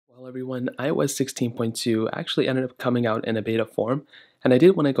Everyone, iOS 16.2 actually ended up coming out in a beta form, and I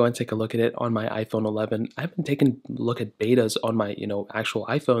did want to go and take a look at it on my iPhone 11. I've been taking a look at betas on my, actual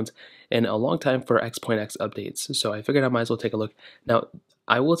iPhones in a long time for X.X updates, so I figured I might as well take a look. Now,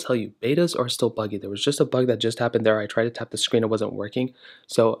 I will tell you, betas are still buggy. There was just a bug that just happened there. I tried to tap the screen, it wasn't working.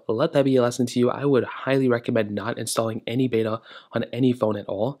 So let that be a lesson to you. I would highly recommend not installing any beta on any phone at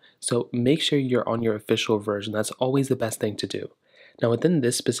all. So make sure you're on your official version. That's always the best thing to do. Now within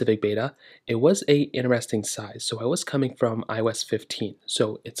this specific beta, it was a interesting size. So I was coming from iOS 15.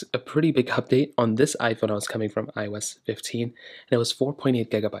 So it's a pretty big update. On this iPhone, I was coming from iOS 15, and it was 4.8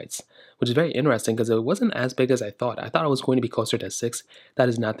 gigabytes, which is very interesting because it wasn't as big as I thought. I thought it was going to be closer to 6. That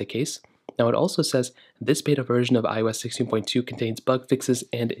is not the case. Now it also says this beta version of iOS 16.2 contains bug fixes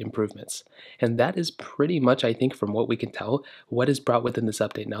and improvements. And that is pretty much, I think, from what we can tell, what is brought within this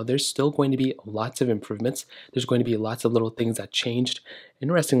update. Now there's still going to be lots of improvements. There's going to be lots of little things that changed.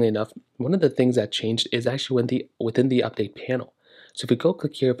 Interestingly enough, one of the things that changed is actually within the update panel. So if we go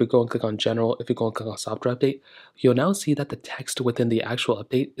click here, if we go and click on general, if we go and click on software update, you'll now see that the text within the actual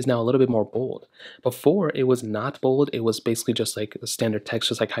update is now a little bit more bold. Before it was not bold, it was basically just like the standard text,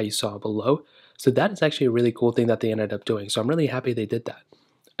 just like how you saw below. So that is actually a really cool thing that they ended up doing. So I'm really happy they did that.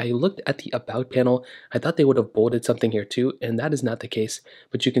 I looked at the About panel. I thought they would have bolded something here too, and that is not the case.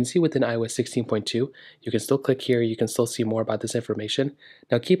 But you can see within iOS 16.2, you can still click here. You can still see more about this information.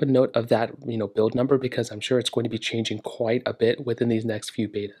 Now keep a note of that, build number, because I'm sure it's going to be changing quite a bit within these next few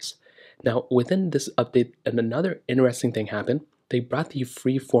betas. Now within this update, another interesting thing happened. They brought the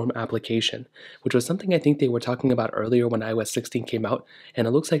free-form application, which was something I think they were talking about earlier when iOS 16 came out, and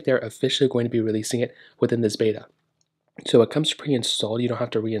it looks like they're officially going to be releasing it within this beta. So it comes pre-installed. You don't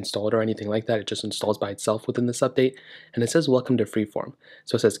have to reinstall it or anything like that. It just installs by itself within this update. And it says welcome to freeform.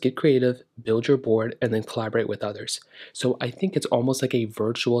 So it says get creative, build your board, and then collaborate with others. So I think it's almost like a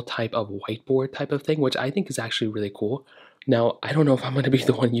virtual type of whiteboard type of thing, which I think is actually really cool. Now, I don't know if I'm going to be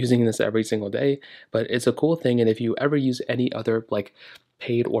the one using this every single day, but it's a cool thing. And if you ever use any other like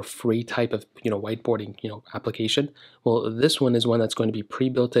paid or free type of whiteboarding application, well, this one is one that's going to be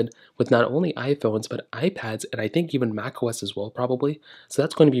pre-built in with not only iPhones but iPads, and I think even macOS as well probably. So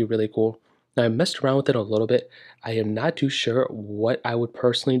that's going to be really cool. Now I messed around with it a little bit. I am not too sure what I would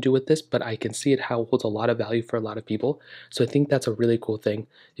personally do with this, but I can see it how it holds a lot of value for a lot of people. So I think that's a really cool thing.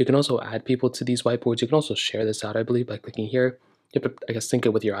 You can also add people to these whiteboards. You can also share this out, I believe, by clicking here. You have to, I guess, sync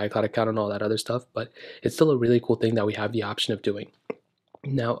it with your iCloud account and all that other stuff, but it's still a really cool thing that we have the option of doing.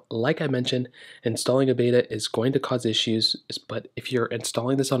 Now, like I mentioned, installing a beta is going to cause issues, but if you're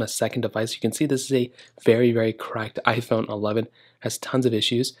installing this on a second device, you can see this is a very, very cracked iPhone 11, has tons of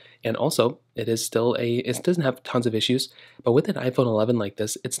issues, and also it doesn't have tons of issues, but with an iPhone 11 like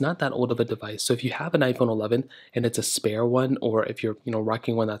this, it's not that old of a device. So if you have an iPhone 11 and it's a spare one, or if you're,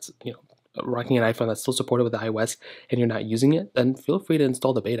 rocking one that's, rocking an iPhone that's still supported with iOS and you're not using it, then feel free to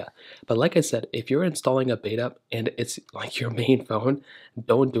install the beta. But like I said, if you're installing a beta and it's like your main phone,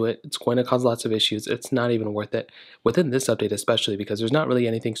 don't do it. It's going to cause lots of issues. It's not even worth it within this update, especially because there's not really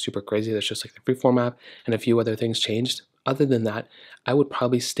anything super crazy. There's just like the freeform app and a few other things changed. Other than that, I would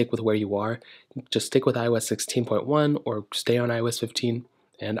probably stick with where you are. Just stick with iOS 16.1 or stay on iOS 15.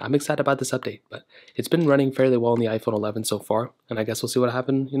 And I'm excited about this update, but it's been running fairly well on the iPhone 11 so far, and I guess we'll see what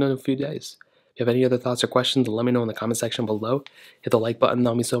happens, in a few days. If you have any other thoughts or questions, let me know in the comment section below. Hit the like button,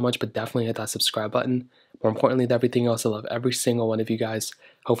 that means so much, but definitely hit that subscribe button. More importantly than everything else, I love every single one of you guys.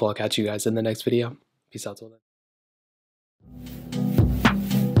 Hopefully I'll catch you guys in the next video. Peace out till then.